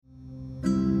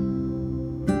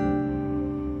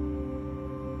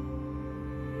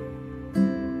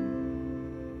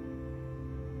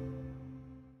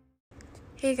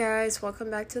Hey guys, welcome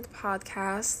back to the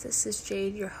podcast. This is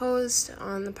Jade, your host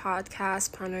on the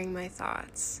podcast Pondering My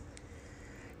Thoughts.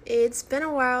 It's been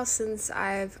a while since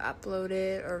I've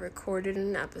uploaded or recorded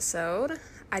an episode.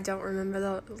 I don't remember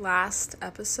the last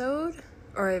episode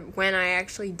or when I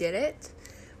actually did it.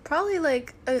 Probably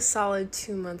like a solid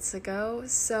 2 months ago.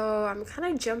 So I'm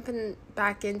kind of jumping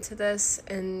back into this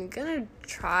and gonna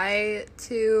try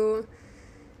to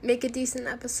make a decent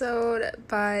episode,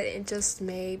 but it just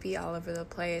may be all over the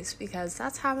place because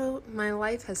that's how my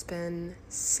life has been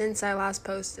since I last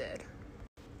posted.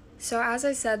 So as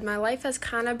I said, my life has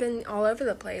kind of been all over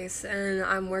the place, and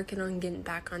I'm working on getting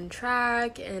back on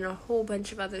track and a whole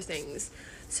bunch of other things.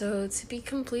 So to be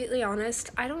completely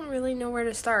honest, I don't really know where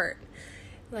to start.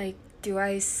 Like, do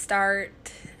I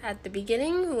start at the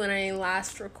beginning when I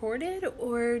last recorded,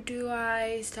 or do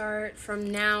I start from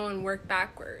now and work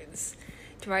backwards?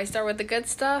 Do I start with the good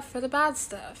stuff or the bad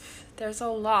stuff? There's a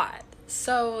lot.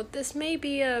 So this may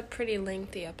be a pretty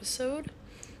lengthy episode.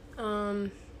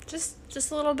 Just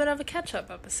a little bit of a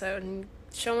catch-up episode and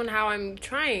showing how I'm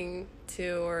trying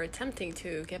to or attempting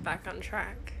to get back on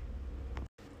track.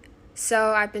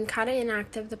 So I've been kind of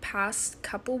inactive the past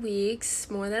couple weeks,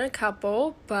 more than a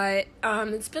couple, but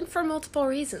it's been for multiple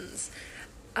reasons.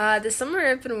 This summer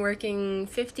I've been working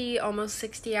 50, almost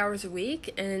 60 hours a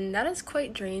week, and that is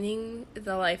quite draining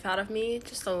the life out of me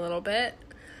just a little bit.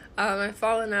 I've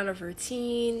fallen out of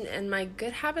routine, and my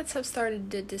good habits have started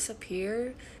to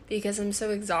disappear because I'm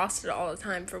so exhausted all the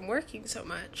time from working so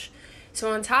much.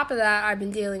 So on top of that, I've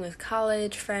been dealing with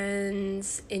college,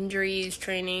 friends, injuries,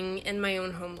 training, and my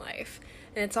own home life.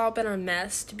 And it's all been a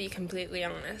mess, to be completely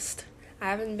honest. I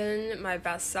haven't been my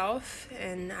best self,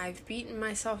 and I've beaten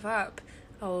myself up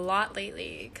a lot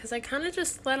lately because I kind of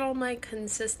just let all my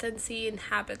consistency and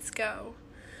habits go.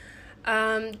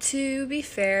 To be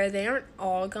fair, they aren't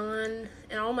all gone,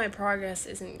 and all my progress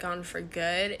isn't gone for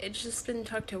good. It's just been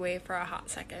tucked away for a hot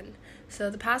second.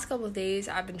 So the past couple of days,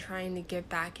 I've been trying to get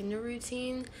back into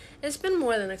routine. It's been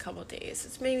more than a couple of days.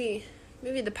 It's maybe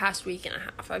the past week and a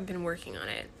half I've been working on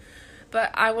it.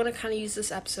 But I want to kind of use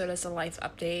this episode as a life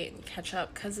update and catch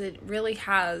up because it really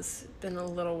has been a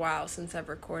little while since I've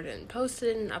recorded and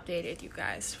posted and updated you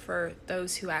guys for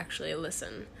those who actually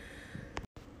listen.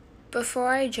 Before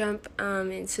I jump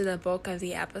into the bulk of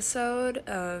the episode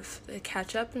of the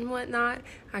catch up and whatnot,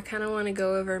 I kind of want to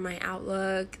go over my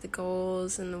outlook, the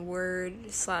goals, and the word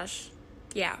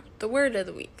of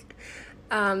the week.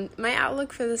 My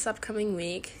outlook for this upcoming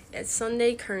week, it's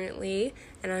Sunday currently,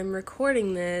 and I'm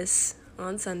recording this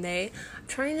on Sunday. I'm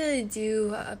trying to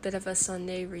do a bit of a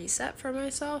Sunday reset for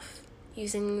myself,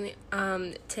 using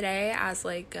today as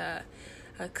like a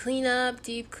cleanup,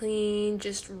 deep clean,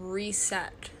 just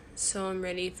reset. So I'm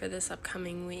ready for this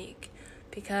upcoming week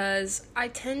because I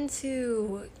tend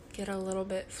to get a little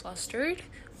bit flustered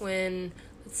when,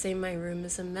 let's say, my room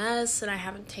is a mess and I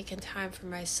haven't taken time for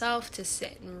myself to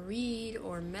sit and read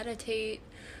or meditate,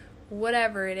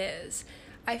 whatever it is.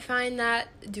 I find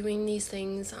that doing these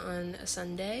things on a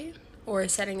Sunday or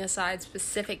setting aside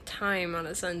specific time on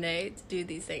a Sunday to do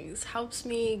these things helps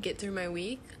me get through my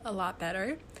week a lot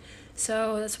better.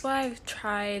 So that's why I've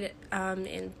tried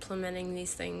implementing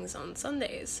these things on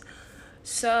Sundays.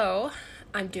 So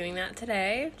I'm doing that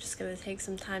today. Just going to take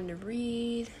some time to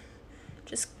read,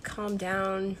 just calm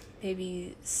down,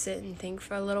 maybe sit and think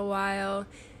for a little while,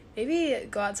 maybe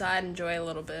go outside and enjoy a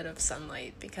little bit of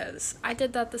sunlight because I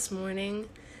did that this morning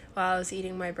while I was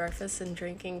eating my breakfast and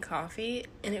drinking coffee,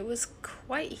 and it was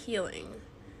quite healing.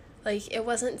 Like, it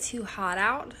wasn't too hot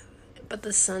out, but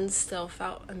the sun still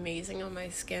felt amazing on my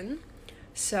skin.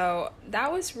 So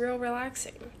that was real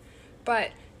relaxing.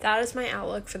 But that is my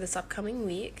outlook for this upcoming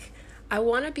week. I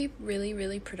want to be really,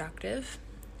 really productive,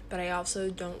 but I also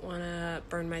don't want to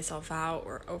burn myself out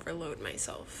or overload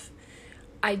myself.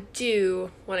 I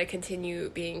do want to continue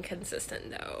being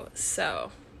consistent though.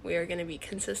 So we are going to be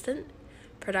consistent,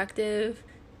 productive,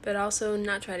 but also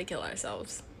not try to kill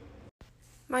ourselves.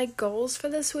 My goals for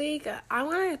this week, I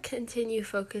want to continue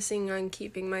focusing on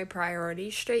keeping my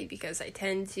priorities straight because I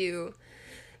tend to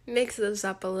mix those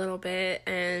up a little bit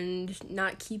and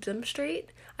not keep them straight.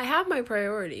 I have my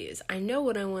priorities. I know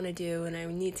what I want to do and I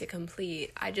need to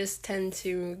complete. I just tend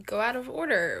to go out of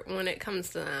order when it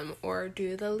comes to them or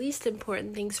do the least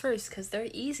important things first because they're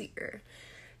easier.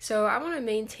 So I want to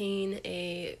maintain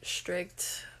a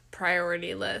strict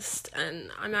priority list, and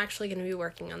I'm actually going to be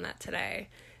working on that today.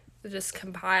 Just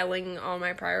compiling all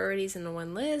my priorities into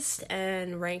one list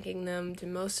and ranking them to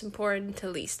most important to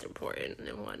least important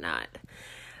and whatnot.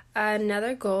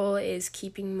 Another goal is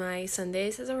keeping my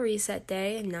Sundays as a reset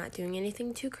day and not doing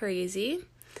anything too crazy.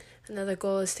 Another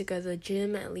goal is to go to the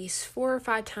gym at least 4 or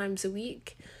 5 times a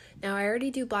week. Now, I already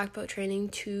do black belt training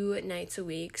 2 nights a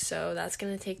week, so that's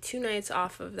going to take 2 nights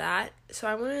off of that. So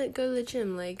I want to go to the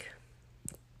gym like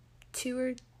 2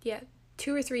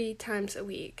 or 3 times a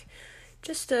week,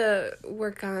 just to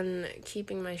work on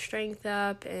keeping my strength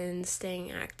up and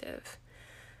staying active.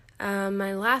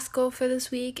 My last goal for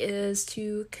this week is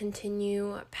to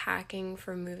continue packing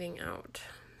for moving out.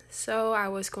 So I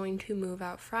was going to move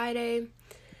out Friday,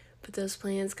 but those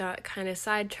plans got kind of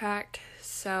sidetracked,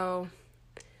 so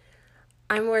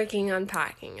I'm working on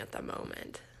packing at the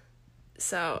moment.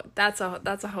 So that's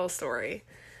a whole story.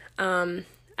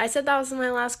 I said that was my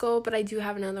last goal, but I do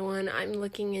have another one. I'm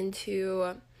looking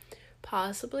into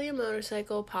possibly a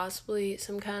motorcycle, possibly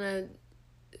some kind of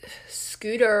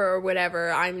scooter or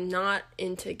whatever. I'm not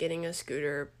into getting a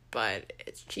scooter, but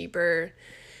it's cheaper.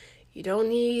 You don't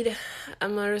need a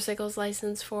motorcycle's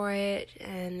license for it,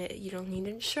 and you don't need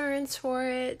insurance for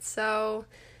it. So,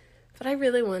 but I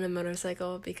really want a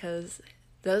motorcycle because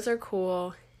those are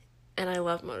cool, and I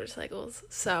love motorcycles.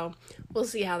 So we'll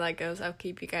see how that goes. I'll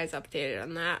keep you guys updated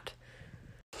on that.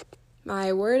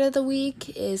 My word of the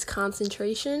week is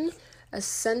concentration,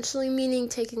 essentially meaning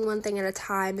taking one thing at a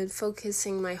time and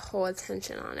focusing my whole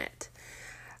attention on it.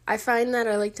 I find that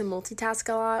I like to multitask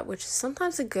a lot, which is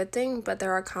sometimes a good thing, but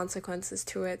there are consequences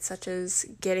to it, such as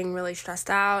getting really stressed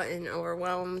out and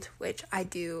overwhelmed, which I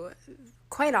do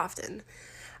quite often.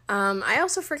 I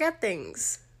also forget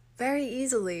things very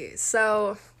easily,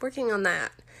 so working on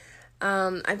that.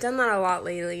 I've done that a lot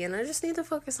lately, and I just need to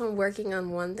focus on working on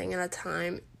one thing at a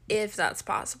time, if that's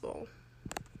possible.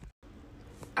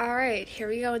 Alright, here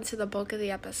we go into the bulk of the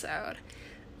episode.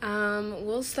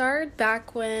 We'll start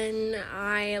back when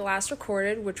I last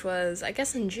recorded, which was, I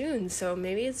guess, in June, so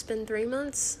maybe it's been 3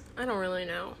 months? I don't really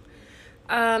know.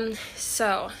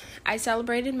 So, I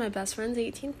celebrated my best friend's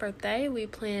 18th birthday. We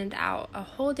planned out a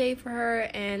whole day for her,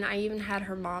 and I even had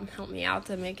her mom help me out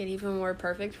to make it even more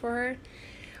perfect for her.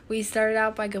 We started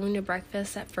out by going to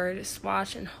breakfast at First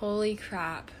Watch, and holy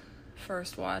crap,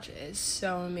 First Watch is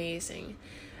so amazing.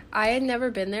 I had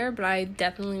never been there, but I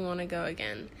definitely want to go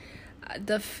again.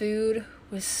 The food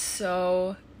was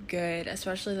so good,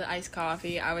 especially the iced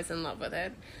coffee. I was in love with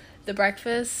it. The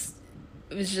breakfast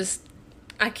was just,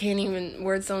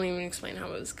 words don't even explain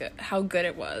how good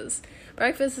it was.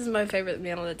 Breakfast is my favorite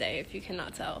meal of the day, if you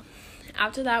cannot tell.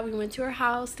 After that, we went to her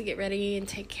house to get ready and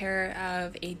take care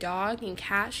of a dog and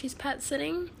cat she's pet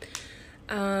sitting.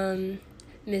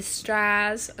 Miss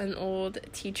Straz, an old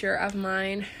teacher of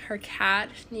mine, her cat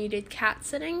needed cat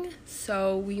sitting,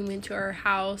 so we went to her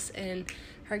house, and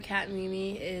her cat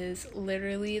Mimi is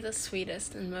literally the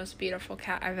sweetest and most beautiful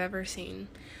cat I've ever seen.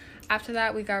 After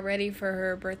that, we got ready for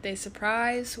her birthday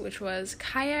surprise, which was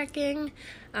kayaking.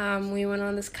 We went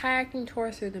on this kayaking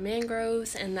tour through the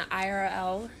mangroves and the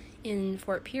IRL in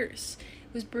Fort Pierce.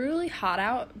 It was brutally hot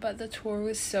out, but the tour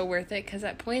was so worth it because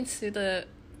at points through the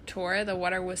tour, the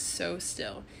water was so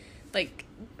still, like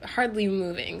hardly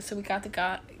moving. So we got to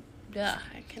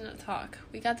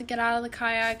We got to get out of the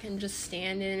kayak and just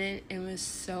stand in it, and it was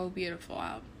so beautiful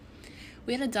out.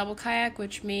 We had a double kayak,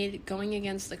 which made going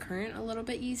against the current a little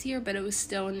bit easier, but it was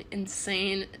still an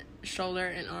insane shoulder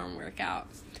and arm workout.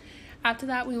 After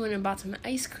that, we went and bought some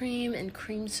ice cream and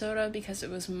cream soda because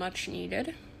it was much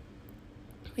needed.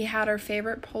 We had our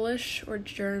favorite Polish or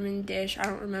German dish, I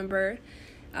don't remember,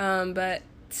 but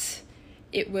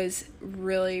it was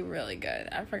really, really good.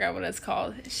 I forgot what it's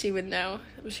called. She would know.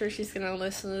 I'm sure she's going to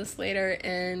listen to this later,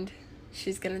 and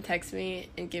she's going to text me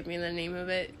and give me the name of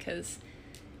it, because,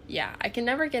 yeah, I can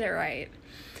never get it right.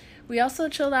 We also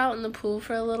chilled out in the pool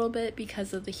for a little bit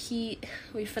because of the heat.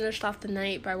 We finished off the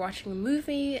night by watching a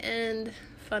movie and,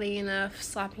 funny enough,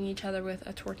 slapping each other with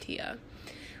a tortilla.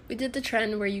 We did the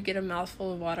trend where you get a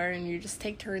mouthful of water and you just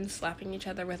take turns slapping each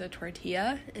other with a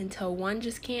tortilla until one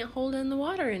just can't hold in the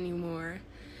water anymore.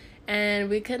 And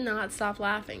we could not stop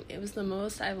laughing. It was the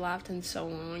most I've laughed in so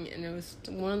long, and it was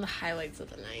one of the highlights of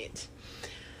the night.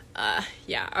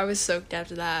 Yeah, I was soaked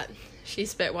after that. She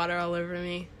spit water all over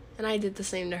me, and I did the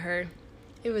same to her.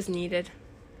 It was needed.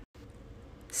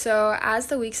 So as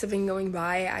the weeks have been going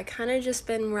by, I kind of just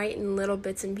been writing little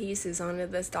bits and pieces onto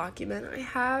this document I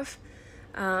have.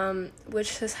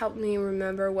 Which has helped me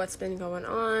remember what's been going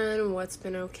on, what's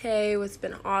been okay, what's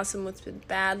been awesome, what's been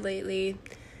bad lately.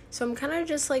 So I'm kind of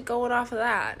just like going off of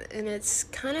that, and it's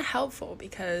kind of helpful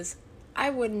because I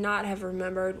would not have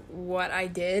remembered what I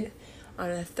did on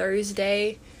a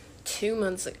Thursday 2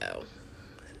 months ago.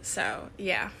 So,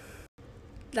 yeah.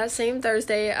 That same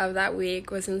Thursday of that week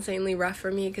was insanely rough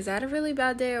for me because I had a really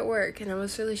bad day at work and I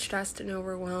was really stressed and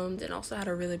overwhelmed and also had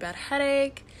a really bad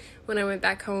headache. When I went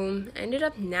back home, I ended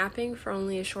up napping for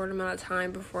only a short amount of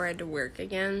time before I had to work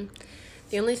again.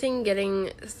 The only thing getting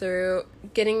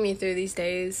me through these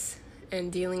days and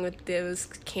dealing with those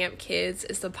camp kids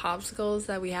is the popsicles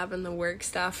that we have in the work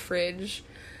staff fridge.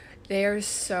 They are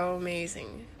so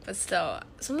amazing. But still,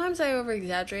 sometimes I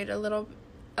over-exaggerate a little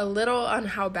on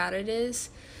how bad it is,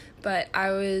 but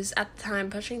I was at the time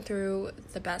pushing through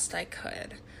the best I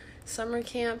could. Summer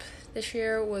camp this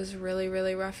year was really,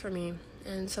 really rough for me,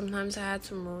 and sometimes I had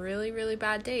some really, really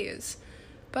bad days.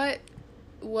 But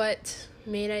what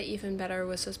made it even better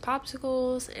was those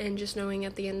popsicles and just knowing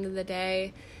at the end of the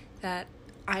day that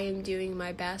I am doing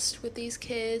my best with these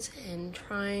kids and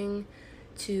trying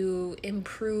to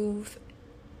improve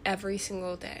every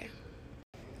single day.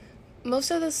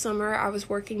 Most of the summer, I was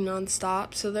working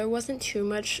nonstop, so there wasn't too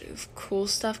much cool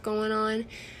stuff going on.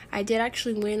 I did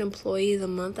actually win Employee of the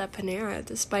Month at Panera,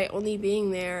 despite only being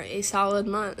there a solid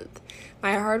month.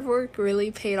 My hard work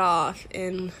really paid off,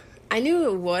 and I knew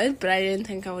it would, but I didn't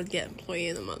think I would get Employee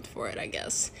of the Month for it, I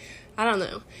guess. I don't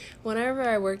know. Whenever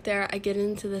I work there, I get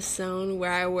into this zone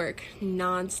where I work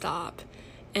nonstop,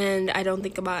 and I don't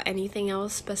think about anything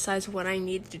else besides what I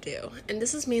need to do. And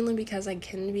this is mainly because I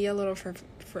can be a little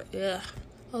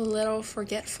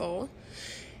forgetful,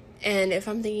 and if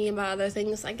I'm thinking about other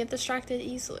things, I get distracted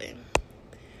easily.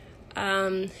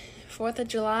 4th of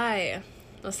July,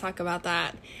 let's talk about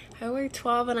that. I worked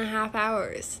 12 and a half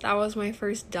hours. That was my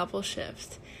first double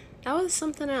shift. That was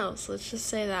something else, let's just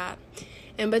say that.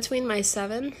 In between my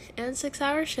 7 and 6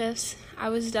 hour shifts, I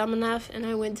was dumb enough and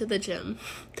I went to the gym.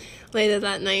 Later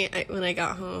that night, when I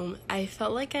got home, I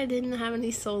felt like I didn't have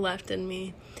any soul left in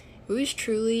me. It was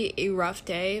truly a rough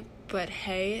day, but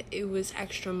hey, it was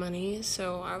extra money,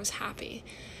 so I was happy.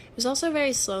 It was also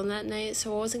very slow that night,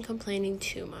 so I wasn't complaining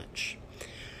too much.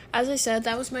 As I said,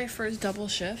 that was my first double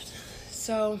shift,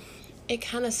 so it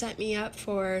kind of set me up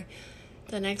for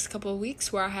the next couple of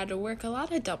weeks where I had to work a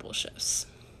lot of double shifts.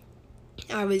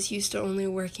 I was used to only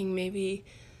working maybe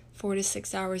 4 to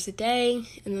 6 hours a day,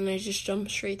 and then I just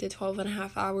jumped straight to 12 and a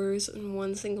half hours in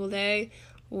one single day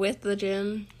with the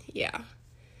gym. Yeah.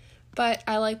 But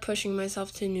I like pushing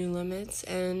myself to new limits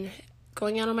and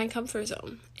going out of my comfort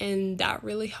zone, and that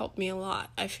really helped me a lot,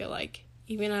 I feel like,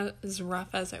 even as rough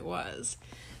as it was,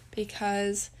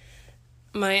 because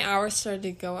my hours started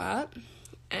to go up,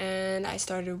 and I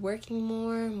started working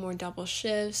more double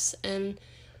shifts, and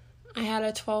I had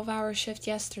a 12-hour shift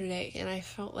yesterday, and I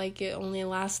felt like it only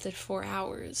lasted 4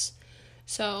 hours.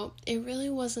 So it really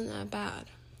wasn't that bad,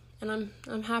 and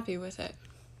I'm happy with it.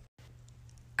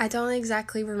 I don't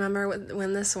exactly remember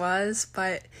when this was,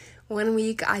 but one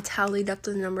week I tallied up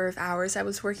the number of hours I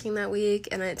was working that week,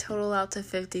 and it totaled out to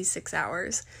 56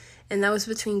 hours. And that was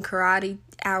between karate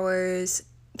hours,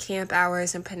 camp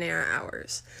hours, and Panera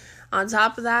hours. On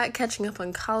top of that, catching up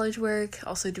on college work,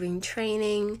 also doing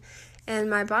training,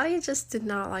 and my body just did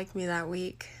not like me that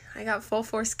week. I got full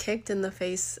force kicked in the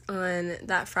face on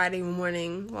that Friday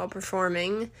morning while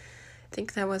performing. I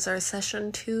think that was our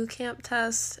session 2 camp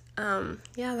test.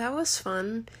 Yeah, that was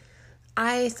fun.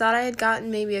 I thought I had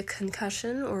gotten maybe a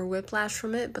concussion or whiplash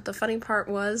from it, but the funny part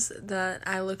was that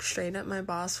I looked straight at my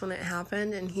boss when it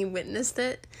happened, and he witnessed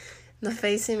it. The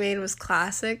face he made was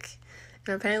classic,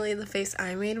 and apparently the face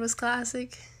I made was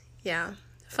classic. Yeah,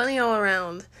 funny all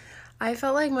around. I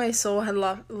felt like my soul had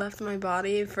left my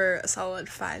body for a solid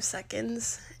 5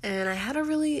 seconds, and I had a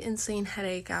really insane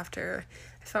headache after.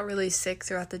 I felt really sick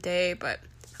throughout the day, but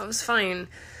I was fine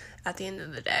at the end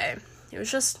of the day. It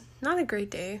was just not a great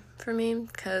day for me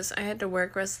because I had to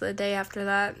work rest of the day after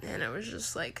that, and I was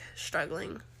just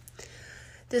struggling.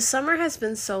 This summer has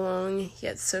been so long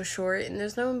yet so short, and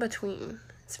there's no in between.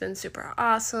 It's been super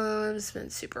awesome, it's been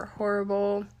super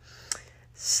horrible.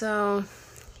 So,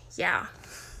 yeah.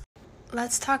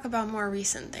 Let's talk about more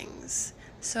recent things.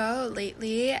 So,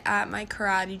 lately at my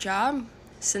karate job,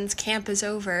 since camp is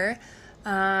over,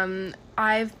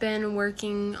 I've been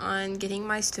working on getting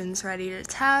my students ready to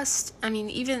test.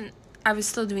 I was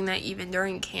still doing that even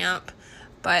during camp,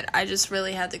 but I just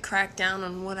really had to crack down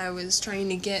on what I was trying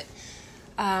to get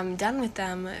done with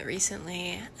them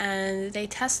recently. And they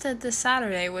tested this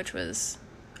Saturday,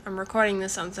 I'm recording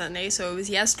this on Sunday, so it was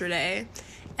yesterday,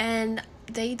 and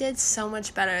they did so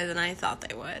much better than I thought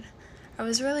they would. I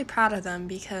was really proud of them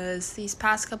because these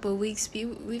past couple of weeks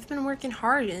we've been working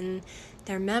hard, and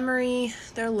their memory,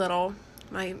 they're little.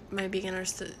 My beginner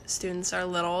students are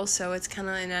little, so it's kind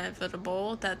of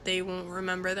inevitable that they won't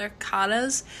remember their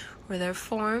katas or their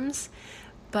forms.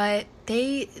 But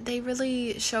they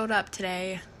really showed up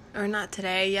today, or not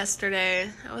today, yesterday.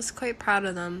 I was quite proud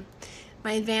of them.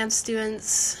 My advanced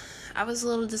students, I was a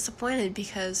little disappointed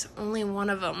because only one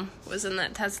of them was in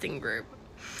that testing group.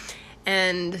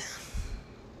 And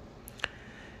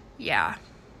yeah,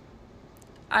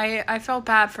 I felt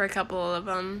bad for a couple of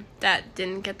them that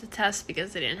didn't get the test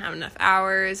because they didn't have enough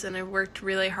hours, and I worked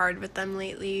really hard with them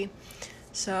lately.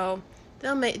 So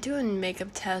they'll do a makeup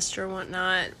test or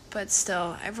whatnot, but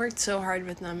still, I've worked so hard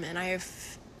with them, and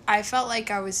I felt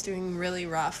like I was doing really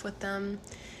rough with them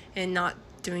and not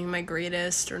doing my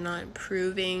greatest or not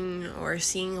improving or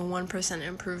seeing a 1%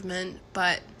 improvement.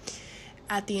 But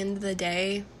at the end of the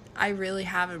day, I really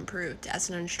have improved as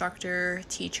an instructor,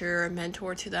 teacher,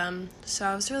 mentor to them. So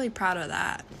I was really proud of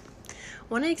that.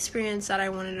 One experience that I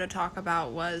wanted to talk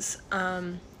about was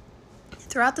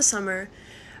throughout the summer,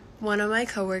 one of my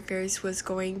coworkers was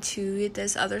going to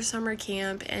this other summer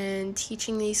camp and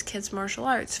teaching these kids martial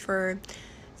arts for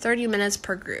 30 minutes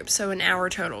per group, so an hour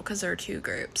total because there are 2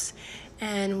 groups.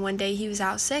 And one day he was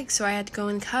out sick, so I had to go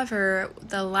and cover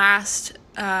the last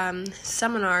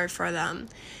seminar for them.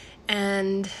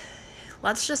 And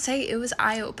let's just say it was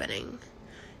eye-opening.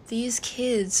 These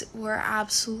kids were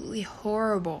absolutely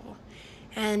horrible.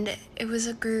 And it was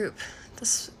a group.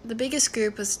 The biggest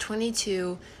group was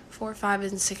 22 4, 5,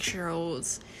 and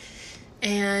 6-year-olds.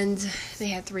 And they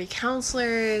had 3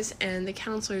 counselors, and the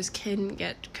counselors couldn't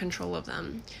get control of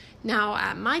them. Now,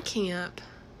 at my camp,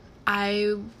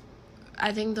 I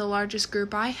think the largest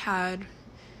group I had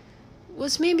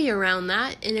was maybe around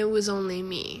that, and it was only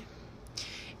me.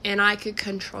 And I could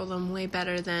control them way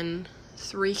better than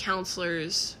 3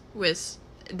 counselors with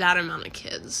that amount of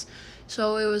kids.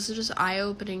 So it was just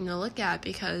eye-opening to look at,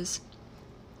 because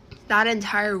that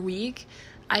entire week,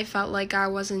 I felt like I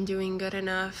wasn't doing good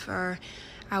enough, or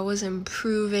I was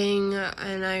improving,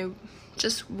 and I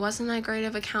just wasn't that great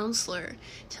of a counselor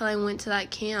till I went to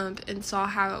that camp and saw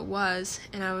how it was,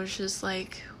 and I was just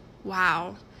like,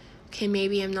 wow, okay,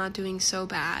 maybe I'm not doing so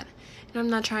bad. And I'm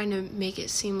not trying to make it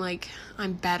seem like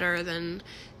I'm better than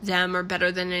them or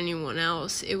better than anyone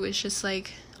else. It was just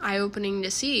like eye-opening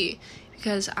to see,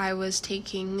 because I was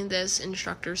taking this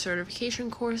instructor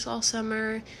certification course all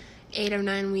summer, 8 or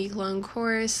 9 week long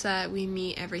course that we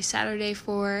meet every Saturday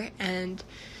for, and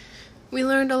we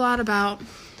learned a lot about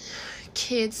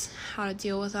kids, how to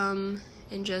deal with them,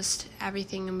 and just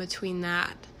everything in between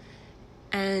that.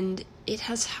 And it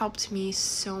has helped me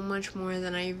so much more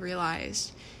than I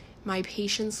realized. My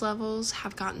patience levels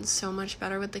have gotten so much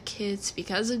better with the kids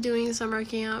because of doing summer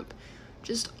camp.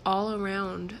 Just all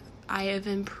around, I have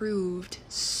improved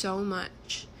so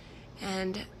much,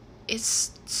 and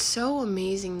it's so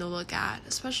amazing to look at,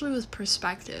 especially with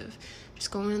perspective.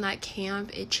 Just going to that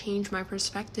camp, it changed my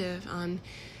perspective on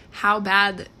how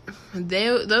bad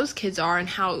those kids are and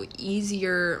how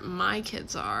easier my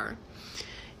kids are.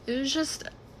 It was just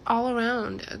all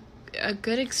around a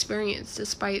good experience,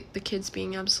 despite the kids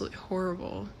being absolutely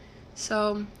horrible.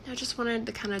 So I just wanted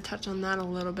to kind of touch on that a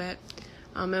little bit.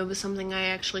 It was something I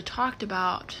actually talked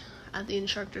about at the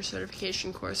instructor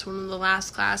certification course. One of the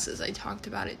last classes, I talked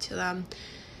about it to them,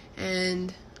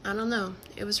 and I don't know,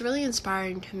 it was really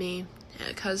inspiring to me,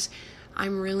 because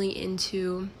I'm really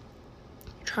into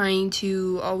trying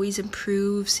to always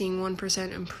improve, seeing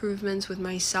 1% improvements with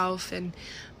myself and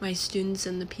my students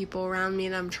and the people around me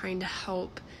that I'm trying to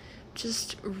help.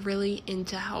 Just really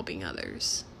into helping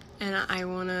others, and I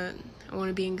want to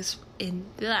be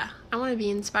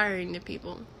inspiring to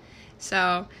people.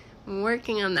 So I'm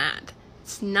working on that.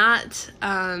 It's not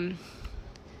I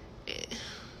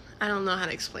don't know how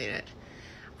to explain it.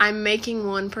 I'm making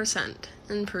 1%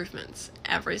 improvements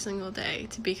every single day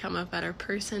to become a better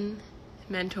person,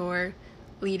 mentor,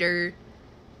 leader,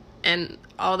 and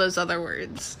all those other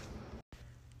words.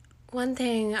 One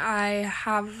thing I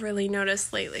have really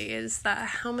noticed lately is that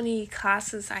how many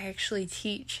classes I actually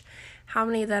teach, how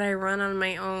many that I run on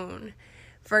my own,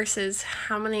 versus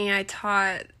how many I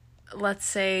taught, let's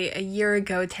say, a year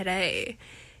ago today.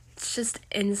 It's just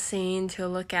insane to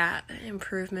look at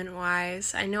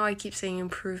improvement-wise. I know I keep saying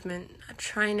improvement. I'm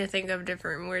trying to think of a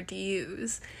different word to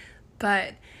use.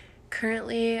 But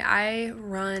currently I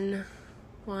run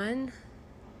 4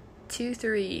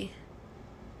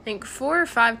 or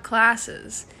 5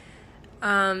 classes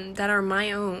that are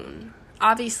my own.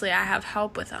 Obviously, I have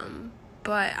help with them,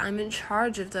 but I'm in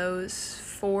charge of those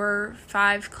 4,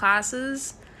 5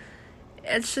 classes.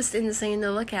 It's just insane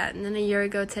to look at. And then a year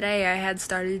ago today, I had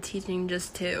started teaching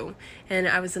just 2, and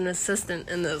I was an assistant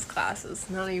in those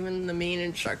classes, not even the main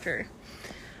instructor.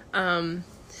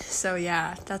 So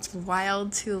yeah, that's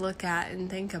wild to look at and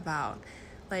think about.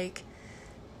 Like,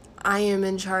 I am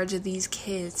in charge of these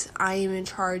kids. I am in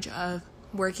charge of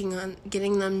working on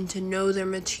getting them to know their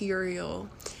material,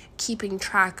 keeping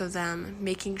track of them,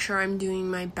 making sure I'm doing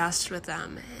my best with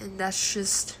them. And that's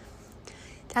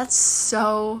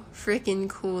so freaking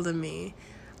cool to me.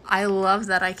 I love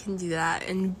that I can do that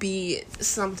and be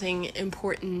something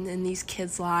important in these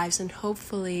kids' lives, and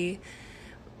hopefully,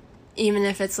 even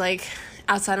if it's like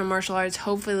outside of martial arts,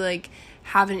 hopefully like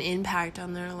have an impact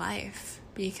on their life,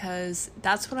 because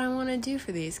that's what I want to do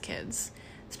for these kids,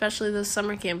 especially those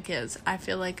summer camp kids. I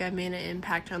feel like I made an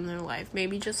impact on their life,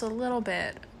 maybe just a little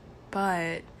bit,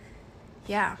 but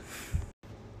yeah.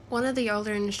 One of the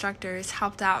older instructors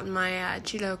helped out in my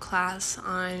judo class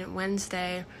on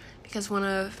Wednesday because one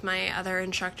of my other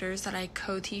instructors that I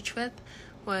co-teach with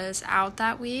was out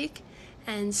that week,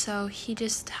 and so he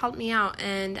just helped me out.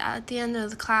 And at the end of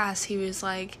the class, he was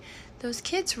like, those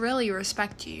kids really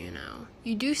respect you, you know.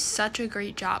 You do such a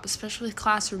great job, especially with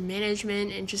classroom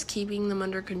management and just keeping them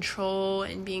under control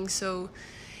and being so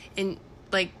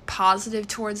positive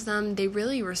towards them. They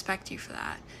really respect you for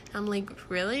that. And I'm like,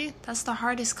 really? That's the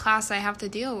hardest class I have to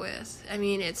deal with. I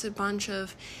mean, it's a bunch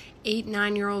of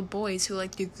 8-9-year-old boys who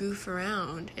like to goof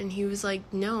around. And he was like,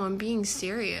 no, I'm being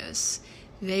serious.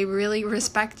 They really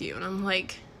respect you. And I'm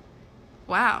like,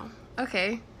 wow,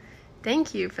 okay.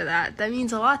 Thank you for that. That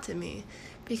means a lot to me,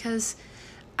 because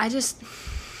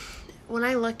when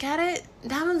I look at it,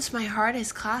 that one's my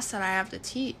hardest class that I have to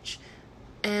teach.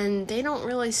 And they don't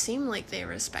really seem like they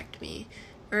respect me.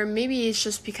 Or maybe it's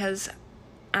just because,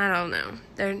 I don't know,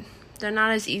 they're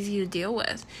not as easy to deal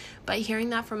with. But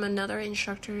hearing that from another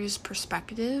instructor's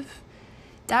perspective,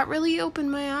 that really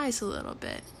opened my eyes a little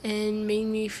bit and made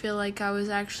me feel like I was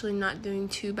actually not doing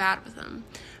too bad with them.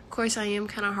 Of course, I am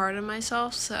kind of hard on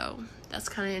myself, so that's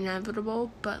kind of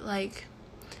inevitable. But like,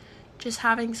 just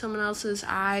having someone else's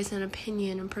eyes and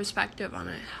opinion and perspective on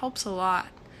it helps a lot.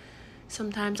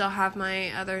 Sometimes I'll have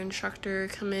my other instructor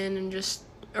come in and just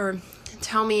kind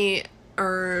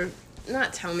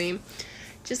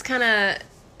of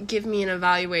give me an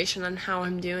evaluation on how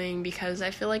I'm doing, because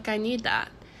I feel like I need that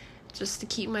just to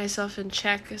keep myself in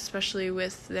check, especially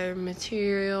with their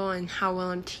material and how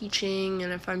well I'm teaching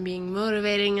and if I'm being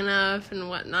motivating enough and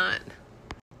whatnot.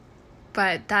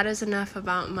 But that is enough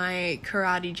about my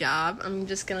karate job. I'm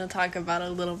just going to talk about a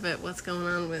little bit what's going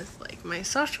on with like my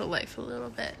social life a little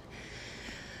bit.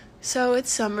 So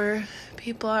it's summer,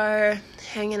 people are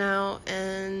hanging out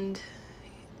and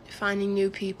finding new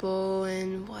people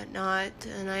and whatnot,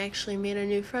 and I actually made a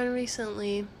new friend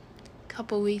recently, a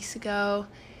couple weeks ago.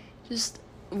 Just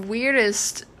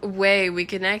weirdest way we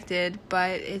connected,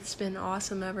 but it's been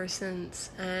awesome ever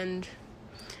since. And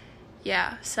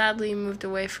yeah, sadly moved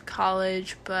away for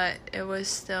college, but it was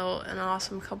still an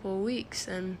awesome couple of weeks.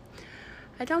 And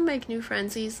I don't make new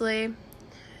friends easily.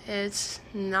 It's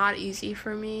not easy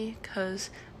for me, because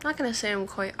I'm not going to say I'm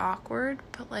quite awkward,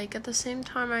 but like at the same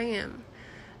time I am.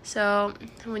 So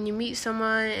when you meet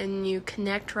someone and you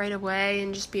connect right away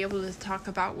and just be able to talk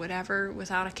about whatever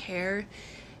without a care,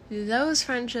 those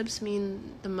friendships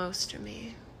mean the most to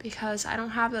me, because I don't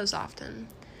have those often.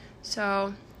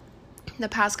 So the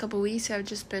past couple weeks I've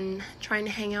just been trying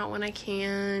to hang out when I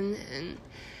can,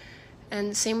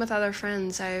 and same with other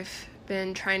friends. I've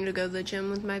been trying to go to the gym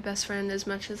with my best friend as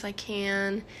much as I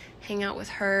can, hang out with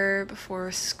her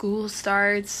before school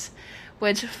starts,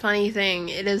 which, funny thing,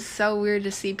 it is so weird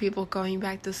to see people going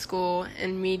back to school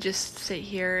and me just sit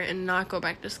here and not go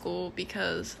back to school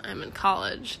because I'm in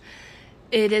college.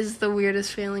 It is the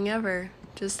weirdest feeling ever.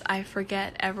 Just, I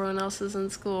forget everyone else is in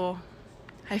school.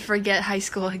 I forget high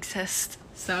school exists.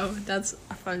 So that's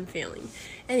a fun feeling.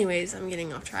 Anyways, I'm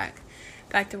getting off track.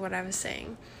 Back to what I was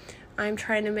saying. I'm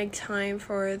trying to make time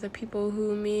for the people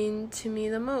who mean to me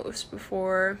the most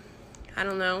before, I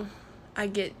don't know, I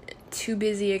get too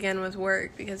busy again with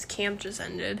work, because camp just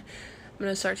ended. I'm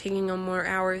going to start taking on more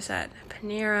hours at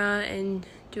Panera and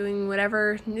doing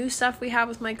whatever new stuff we have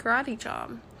with my karate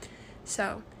job.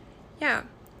 So, yeah,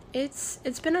 it's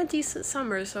been a decent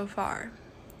summer so far.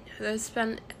 It's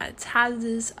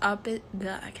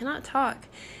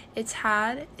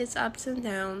had its ups and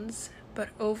downs, but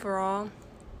overall,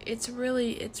 it's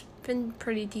been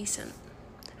pretty decent.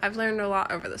 I've learned a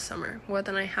lot over the summer, more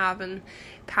than I have in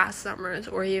past summers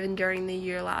or even during the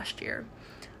year last year.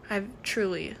 I've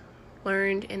truly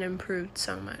learned and improved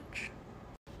so much.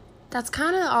 That's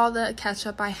kind of all the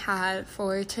catch-up I had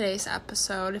for today's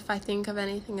episode. If I think of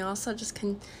anything else,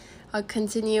 I'll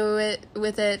continue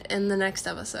with it in the next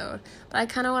episode. But I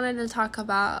kind of wanted to talk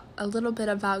about a little bit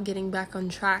about getting back on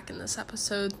track in this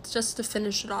episode, just to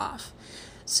finish it off.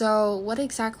 So what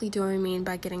exactly do I mean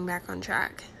by getting back on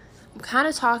track? I'm kind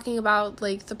of talking about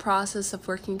like the process of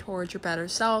working towards your better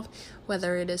self,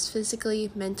 whether it is physically,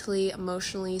 mentally,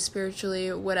 emotionally,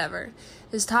 spiritually, whatever.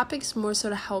 This topic is more so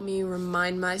to help me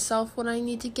remind myself what I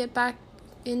need to get back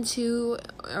into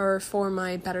or for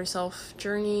my better self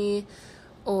journey,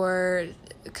 or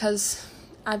because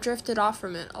I've drifted off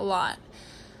from it a lot.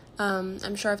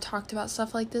 I'm sure I've talked about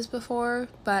stuff like this before,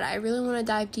 but I really want to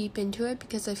dive deep into it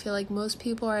because I feel like most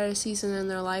people are at a season in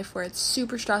their life where it's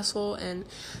super stressful and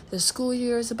the school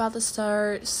year is about to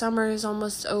start, summer is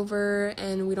almost over,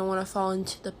 and we don't want to fall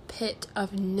into the pit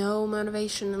of no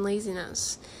motivation and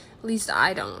laziness. At least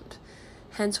I don't.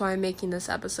 Hence why I'm making this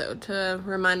episode, to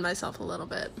remind myself a little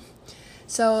bit.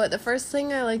 So the first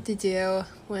thing I like to do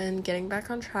when getting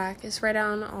back on track is write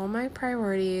down all my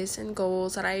priorities and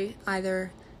goals that I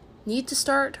either need to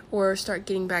start or start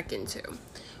getting back into.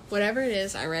 Whatever it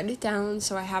is, I write it down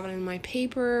so I have it in my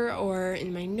paper or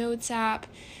in my notes app,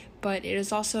 but it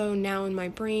is also now in my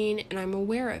brain and I'm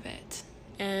aware of it.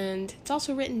 And it's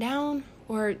also written down,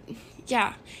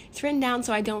 it's written down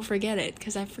so I don't forget it,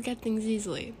 because I forget things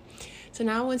easily. So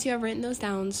now once you have written those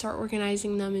down, start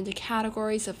organizing them into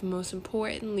categories of most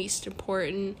important, least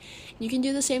important. You can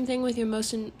do the same thing with your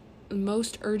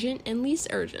most urgent and least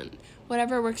urgent,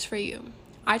 whatever works for you.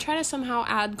 I try to somehow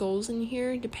add goals in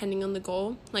here depending on the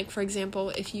goal. Like, for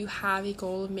example, if you have a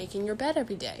goal of making your bed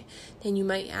every day, then you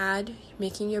might add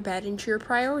making your bed into your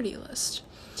priority list.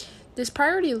 This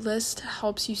priority list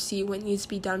helps you see what needs to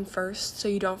be done first so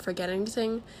you don't forget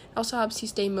anything. It also helps you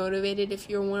stay motivated if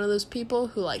you're one of those people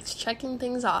who likes checking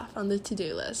things off on the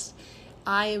to-do list.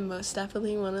 I am most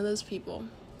definitely one of those people.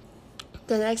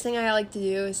 The next thing I like to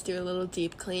do is do a little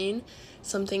deep clean.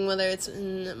 Something, whether it's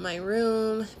in my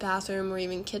room, bathroom, or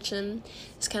even kitchen.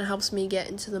 This kind of helps me get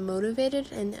into the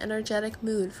motivated and energetic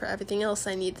mood for everything else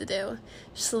I need to do.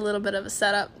 Just a little bit of a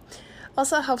setup.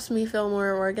 Also helps me feel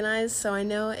more organized, so I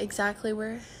know exactly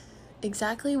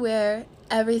where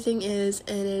everything is,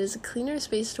 and it is a cleaner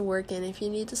space to work in if you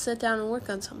need to sit down and work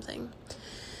on something.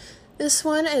 This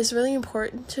one is really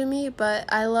important to me,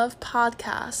 but I love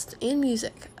podcasts and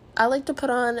music. I like to put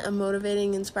on a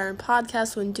motivating, inspiring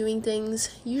podcast when doing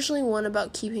things, usually one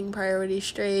about keeping priorities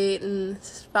straight and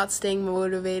about staying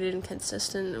motivated and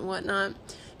consistent and whatnot.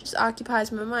 Just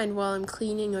occupies my mind while I'm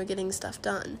cleaning or getting stuff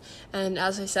done. And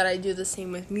as I said, I do the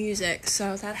same with music,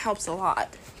 so that helps a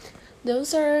lot.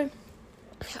 Those are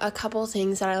a couple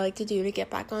things that I like to do to get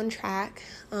back on track.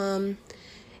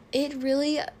 It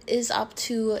really is up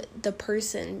to the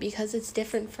person because it's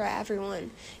different for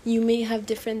everyone. You may have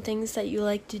different things that you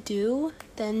like to do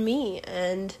than me,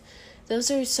 and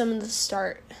those are some of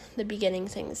the beginning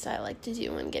things that I like to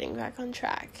do when getting back on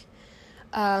track.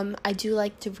 I do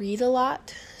like to read a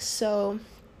lot, so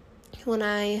when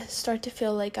I start to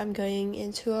feel like I'm going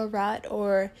into a rut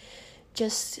or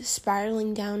just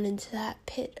spiraling down into that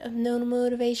pit of no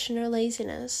motivation or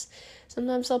laziness,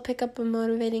 sometimes I'll pick up a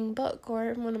motivating book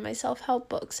or one of my self-help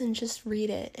books and just read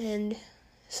it, and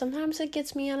sometimes it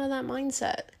gets me out of that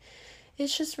mindset.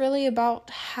 It's just really about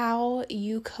how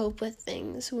you cope with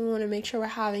things. We want to make sure we're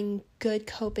having good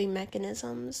coping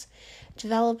mechanisms.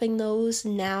 Developing those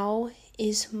now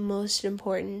is most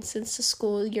important since the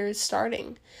school year is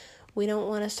starting. We don't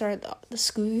want to start the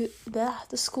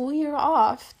school year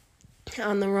off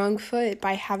on the wrong foot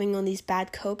by having all these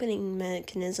bad coping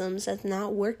mechanisms that's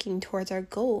not working towards our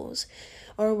goals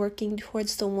or working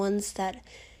towards the ones that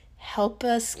help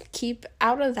us keep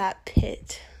out of that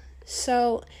pit.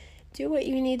 So do what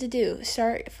you need to do.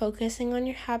 Start focusing on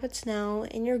your habits now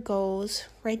and your goals.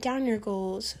 Write down your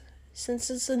goals. Since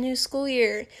it's a new school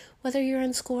year, whether you're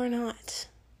in school or not,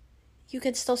 you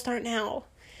can still start now.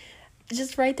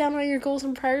 Just write down all your goals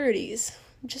and priorities,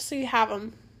 just so you have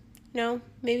them.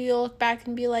 Maybe you'll look back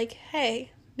and be like,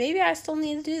 hey, maybe I still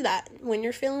need to do that. When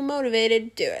you're feeling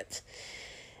motivated, do it.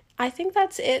 I think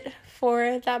that's it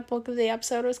for that book of the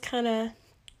episode. It was kind of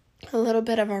a little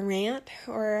bit of a rant,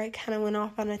 or I kind of went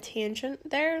off on a tangent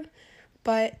there,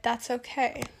 but that's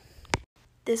okay.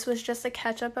 This was just a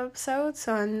catch-up episode,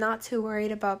 so I'm not too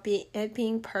worried about it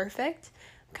being perfect.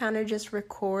 I'm kind of just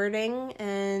recording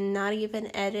and not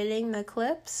even editing the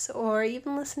clips or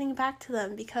even listening back to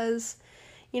them because,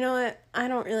 you know what, I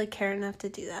don't really care enough to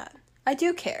do that. I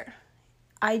do care.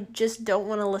 I just don't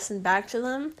want to listen back to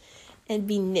them and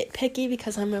be nitpicky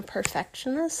because I'm a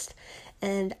perfectionist,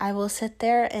 and I will sit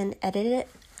there and edit it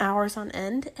hours on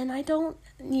end, and I don't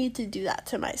need to do that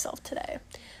to myself today.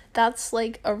 That's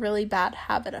like a really bad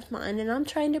habit of mine, and I'm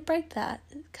trying to break that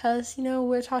because,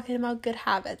 we're talking about good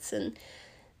habits and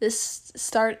this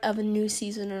start of a new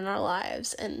season in our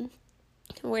lives, and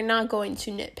we're not going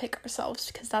to nitpick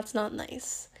ourselves because that's not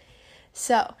nice.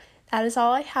 So that is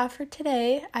all I have for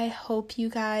today. I hope you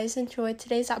guys enjoyed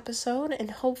today's episode,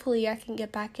 and hopefully I can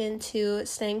get back into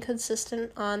staying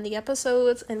consistent on the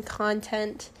episodes and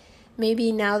content,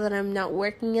 maybe now that I'm not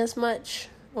working as much,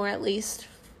 or at least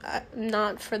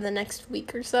not for the next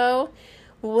week or so.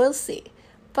 We'll see.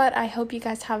 But I hope you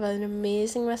guys have an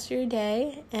amazing rest of your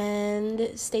day,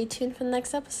 and stay tuned for the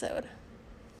next episode.